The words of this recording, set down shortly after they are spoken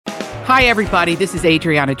Hi, everybody. This is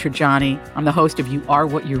Adriana Trajani. I'm the host of You Are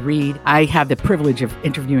What You Read. I have the privilege of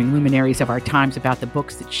interviewing luminaries of our times about the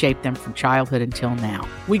books that shaped them from childhood until now.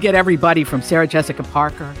 We get everybody from Sarah Jessica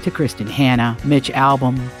Parker to Kristen Hanna, Mitch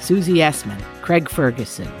Albom, Susie Essman, Craig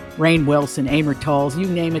Ferguson, Rainn Wilson, Amor Tolls, you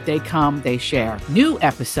name it, they come, they share. New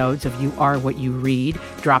episodes of You Are What You Read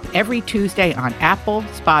drop every Tuesday on Apple,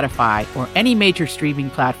 Spotify, or any major streaming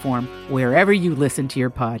platform wherever you listen to your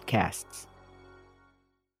podcasts.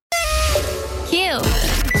 Q.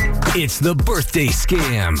 It's the birthday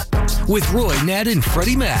scam with Roy, Nat, and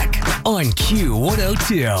Freddie Mac on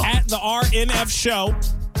Q102. At the RNF Show.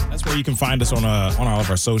 That's where you can find us on all of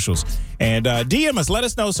our socials. And DM us. Let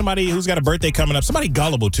us know somebody who's got a birthday coming up. Somebody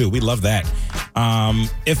gullible, too. We love that.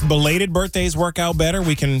 If belated birthdays work out better,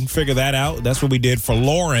 we can figure that out. That's what we did for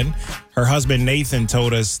Lauren. Her husband, Nathan,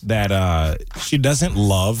 told us that she doesn't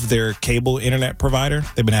love their cable internet provider.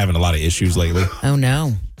 They've been having a lot of issues lately. Oh,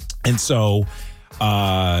 no. And so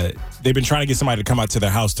they've been trying to get somebody to come out to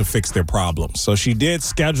their house to fix their problems. So she did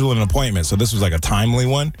schedule an appointment. So this was like a timely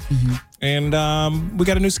one. Mm-hmm. And we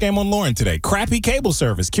got a new scam on Lauren today. Crappy cable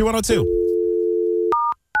service, Q102.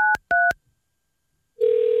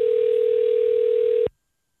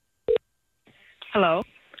 Hello?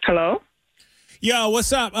 Hello? Yo,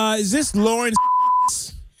 what's up? Is this Lauren?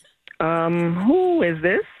 Who is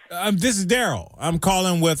this? This is Daryl. I'm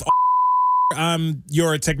calling with... I'm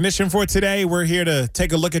your technician for today. We're here to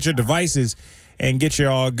take a look at your devices and get you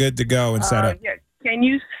all good to go and set up. Yeah. Can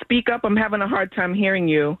you speak up? I'm having a hard time hearing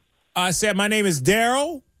you. I said my name is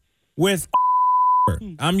Daryl with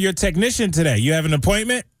I'm your technician today. You have an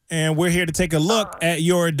appointment, and we're here to take a look at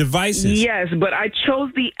your devices. Yes, but I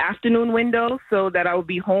chose the afternoon window so that I would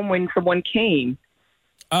be home when someone came.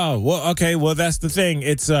 Oh, well, okay. Well, that's the thing.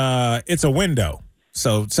 It's a window.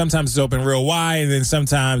 So sometimes it's open real wide, and then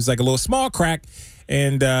sometimes like a little small crack.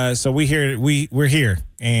 And so we're here,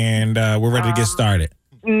 and we're ready to get started.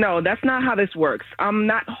 No, that's not how this works. I'm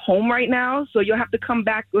not home right now, so you'll have to come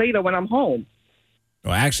back later when I'm home.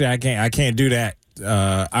 Well, actually, I can't do that.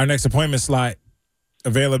 Our next appointment slot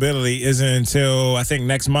availability isn't until I think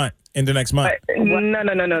next month, into next month.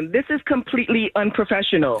 No. This is completely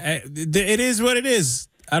unprofessional. It is what it is.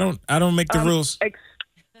 I don't make the rules.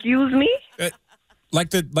 Excuse me? Like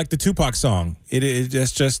the Tupac song.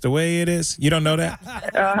 It's just the way it is. You don't know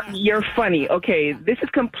that? You're funny. Okay, this is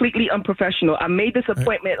completely unprofessional. I made this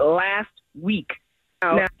appointment last week.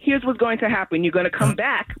 Now, here's what's going to happen. You're going to come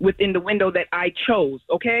back within the window that I chose,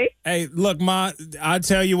 okay? Hey, look, Ma, I'll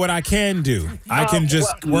tell you what I can do. I can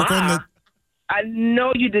just work on the... I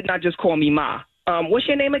know you did not just call me Ma. What's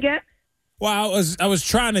your name again? Well, I was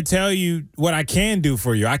trying to tell you what I can do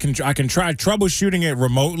for you. I can try troubleshooting it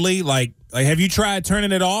remotely. Like have you tried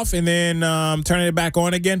turning it off and then turning it back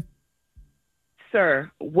on again? Sir,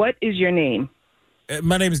 what is your name?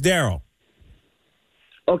 My name is Daryl.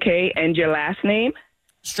 Okay, and your last name?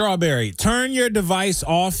 Strawberry. Turn your device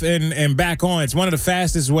off and back on. It's one of the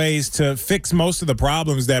fastest ways to fix most of the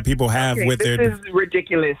problems that people have with their... This is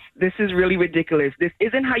ridiculous. This is really ridiculous. This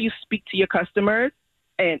isn't how you speak to your customers.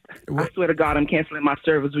 And I swear to God, I'm canceling my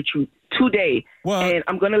service with you today. Well, and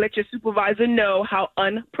I'm going to let your supervisor know how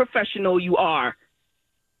unprofessional you are.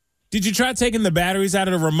 Did you try taking the batteries out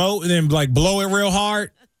of the remote and then, like, blow it real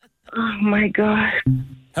hard? Oh, my God.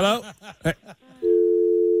 Hello?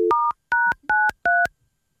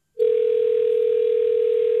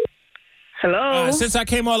 Hello? Since I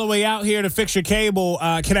came all the way out here to fix your cable,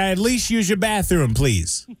 can I at least use your bathroom,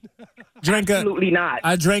 please? Absolutely not.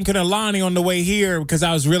 I drank an Alani on the way here because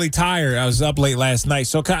I was really tired. I was up late last night.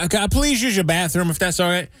 So can I please use your bathroom if that's all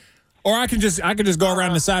right? Or I can just go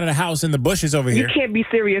around the side of the house in the bushes over here. You can't be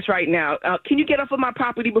serious right now. Can you get off of my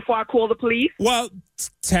property before I call the police? Well,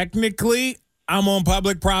 technically, I'm on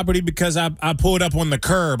public property because I pulled up on the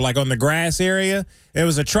curb, like on the grass area. There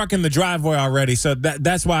was a truck in the driveway already. So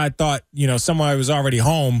that's why I thought, somebody was already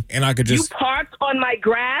home and I could just... You parked on my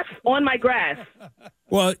grass? On my grass?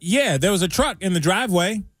 Well, yeah, there was a truck in the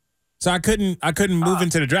driveway, so I couldn't move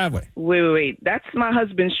into the driveway. Wait. That's my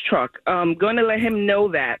husband's truck. I'm going to let him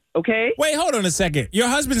know that, okay? Wait, hold on a second. Your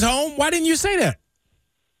husband's home? Why didn't you say that?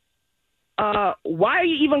 Why are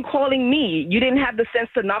you even calling me? You didn't have the sense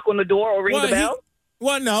to knock on the door or ring the bell?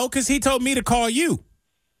 No, because he told me to call you.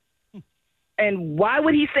 And why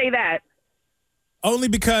would he say that? Only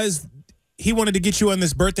because he wanted to get you on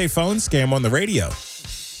this birthday phone scam on the radio.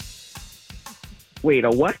 Wait,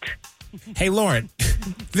 a what? Hey, Lauren,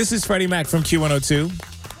 this is Freddie Mac from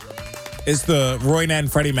Q102. It's the Roy, Nat,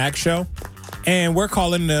 and Freddie Mac show. And we're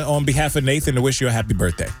calling on behalf of Nathan to wish you a happy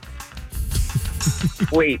birthday.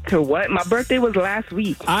 Wait, to what? My birthday was last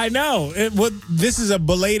week. I know. This is a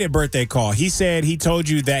belated birthday call. He said he told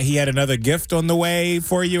you that he had another gift on the way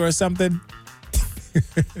for you or something.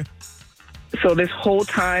 So this whole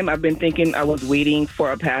time I've been thinking I was waiting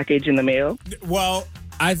for a package in the mail. Well,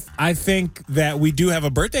 I think that we do have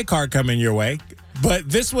a birthday card coming your way. But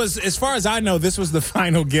this was, as far as I know, this was the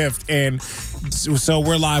final gift. And so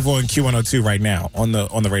we're live on Q102 right now on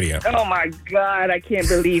the radio. Oh, my God. I can't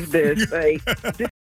believe this. Like, this